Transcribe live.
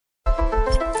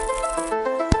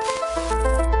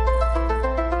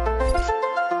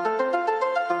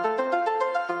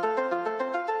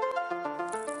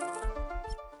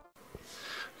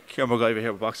Kieran McGiver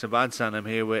here with Boxing Bants, and I'm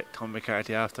here with Tom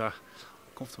McCarthy after a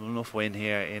comfortable enough win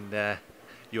here in the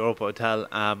Europa Hotel.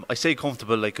 I say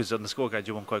comfortable, like, because on the scorecard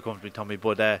you won quite comfortably, Tommy,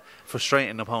 but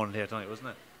frustrating opponent here tonight, wasn't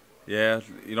it? Yeah,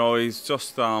 you know, he's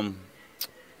just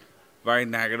very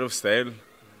negative style.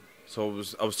 So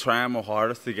I was trying my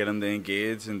hardest to get him to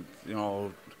engage and, you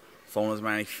know, throwing as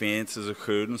many feints as I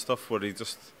could and stuff, but he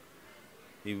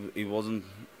wasn't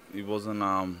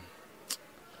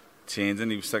changing.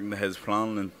 He was sticking to his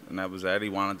plan, and that was it. He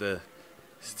wanted to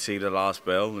see the last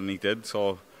bell, and he did.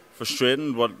 So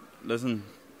frustrating, but listen,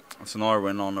 it's another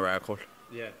win on the record.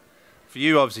 Yeah. For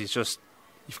you, obviously, it's just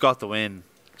you've got the win,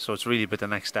 so it's really about the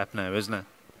next step now, isn't it?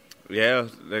 Yeah,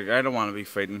 like, I don't want to be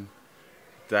fighting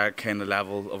that kind of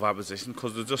level of opposition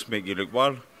because they just make you look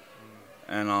bad.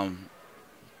 And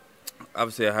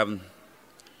obviously I haven't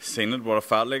seen it, but I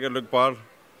felt like it looked bad.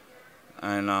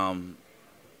 And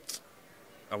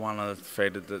I want to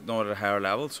fight at a higher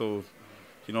level, so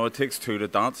you know it takes two to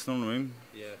dance. You know what I mean?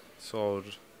 Yeah. So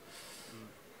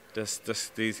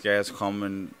these guys come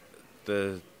and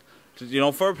you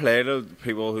know, fair play to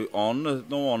people who on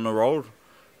the road,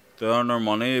 they earn their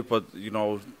money, but you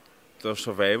know they're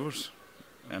survivors,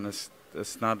 and it's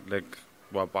not like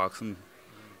boxing.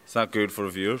 It's not good for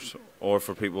the viewers or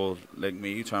for people like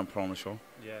me trying to put on a show.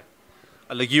 Yeah.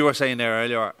 Like you were saying there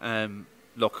earlier,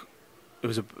 look,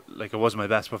 it wasn't my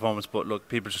best performance, but look,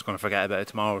 people are just going to forget about it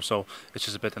tomorrow, so it's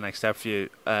just a bit the next step for you.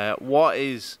 I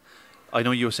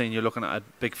know you were saying you're looking at a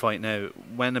big fight now.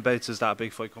 Whenabouts is that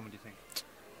big fight coming, do you think?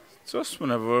 Just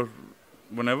whenever,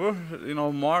 you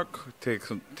know, Mark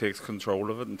takes control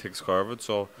of it and takes care of it,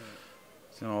 so,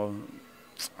 you know,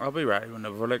 I'll be ready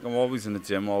whenever. Like, I'm always in the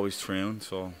gym, always training,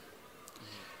 so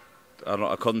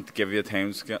I couldn't give you a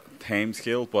time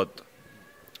scale, but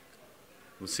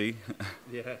we'll see.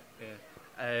 Yeah.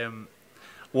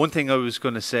 One thing I was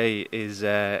going to say is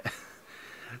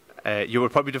you were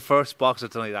probably the first boxer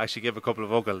tonight to actually give a couple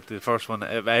of vocal. The first one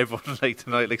everyone like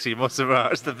tonight, like, so you must have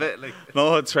rehearsed a bit. Like.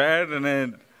 No, I tried, and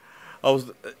then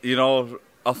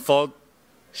I thought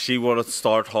she would have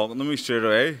started talking to me straight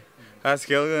away, ask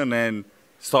Gilga, and then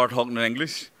start talking in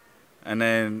English, and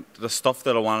then the stuff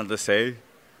that I wanted to say,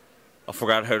 I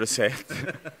forgot how to say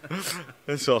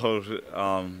it. So,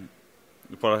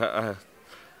 but I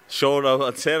showed up.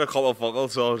 I'd said a couple of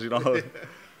vocals, so you know.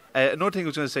 Another thing I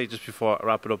was going to say just before I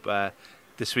wrap it up,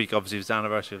 this week obviously was the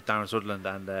anniversary of Darren Sutherland,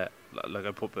 and like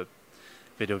I put a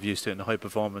video of used to it in the high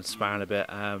performance sparring a bit.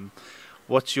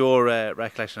 What's your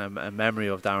recollection and memory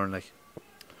of Darren like?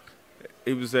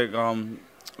 He was like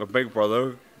a big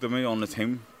brother to me on the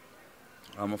team.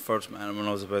 I first met him when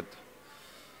I was about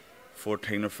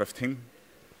 14 or 15,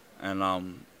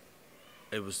 and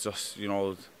it was just, you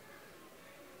know,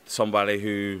 somebody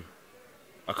who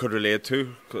I could relate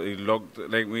to. He looked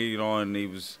like me, you know, and he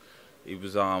was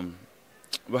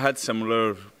we had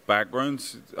similar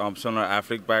backgrounds, similar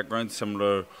athletic backgrounds,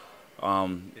 similar.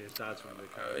 His dad's from the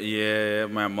Caribbean. Yeah,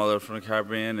 my mother from the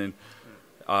Caribbean,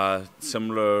 and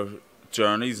similar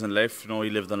journeys in life. You know, he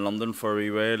lived in London for a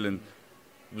wee while, and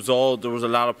there was a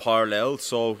lot of parallels.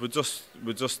 So we just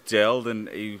gelled, and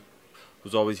he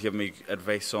was always giving me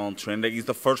advice on training. Like, he's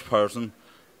the first person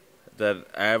that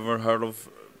I ever heard of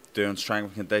doing strength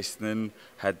and conditioning,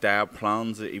 had diet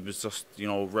plans. He was just, you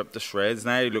know, ripped to shreds.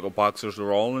 Now you look at boxers,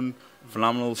 they're all in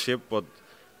phenomenal shape, but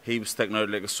he was sticking out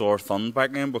like a sore thumb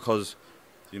back then because,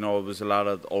 you know, it was a lot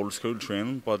of old school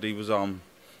training, but he was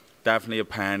definitely a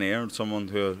pioneer and someone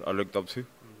who I looked up to.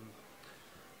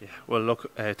 Yeah, well, look,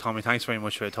 Tommy, thanks very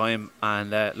much for your time,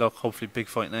 and look, hopefully big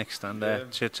fight next, and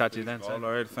chat to you then. All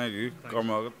right, thank you.